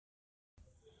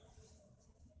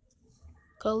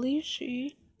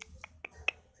Kalishi.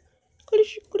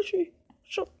 Kalishi.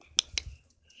 So,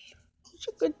 she's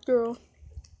a good girl.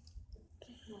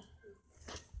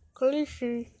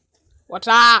 Kalishi. What's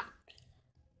up?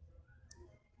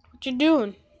 What you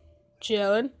doing?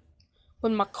 Chilling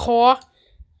with my car.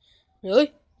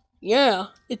 Really? Yeah.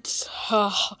 It's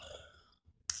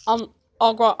I'm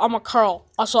a Carl.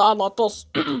 I said I like this.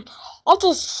 I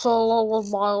just fell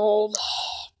with my old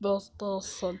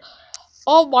business and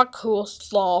all my cool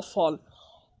stuff and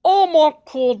all my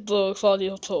cool digs on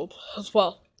YouTube as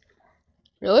well.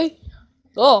 Really?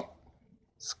 Oh,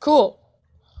 it's cool.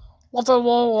 Nothing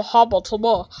wrong will happen to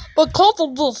me. Because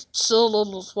I'm just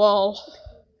chilling as well.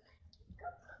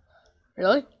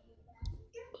 Really?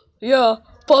 Yeah.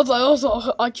 Plus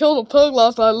I killed a pig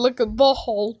last night licking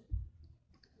butthole.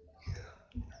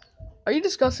 Are you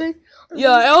disgusting?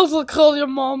 Yeah, I also killed your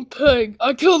mom pig.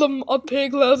 I killed a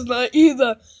pig last night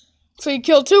either. So you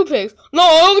killed 2 pigs. No,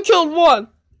 I only killed 1.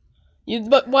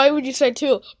 But why would you say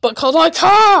 2? Because I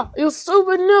care! You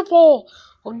stupid nipple!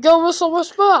 I'll give me some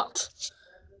respect.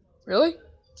 Really?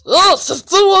 Yes, just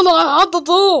do what I had to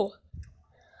do.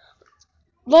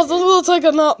 We'll take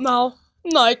a nap now.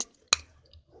 Night.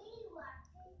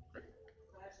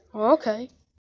 Okay.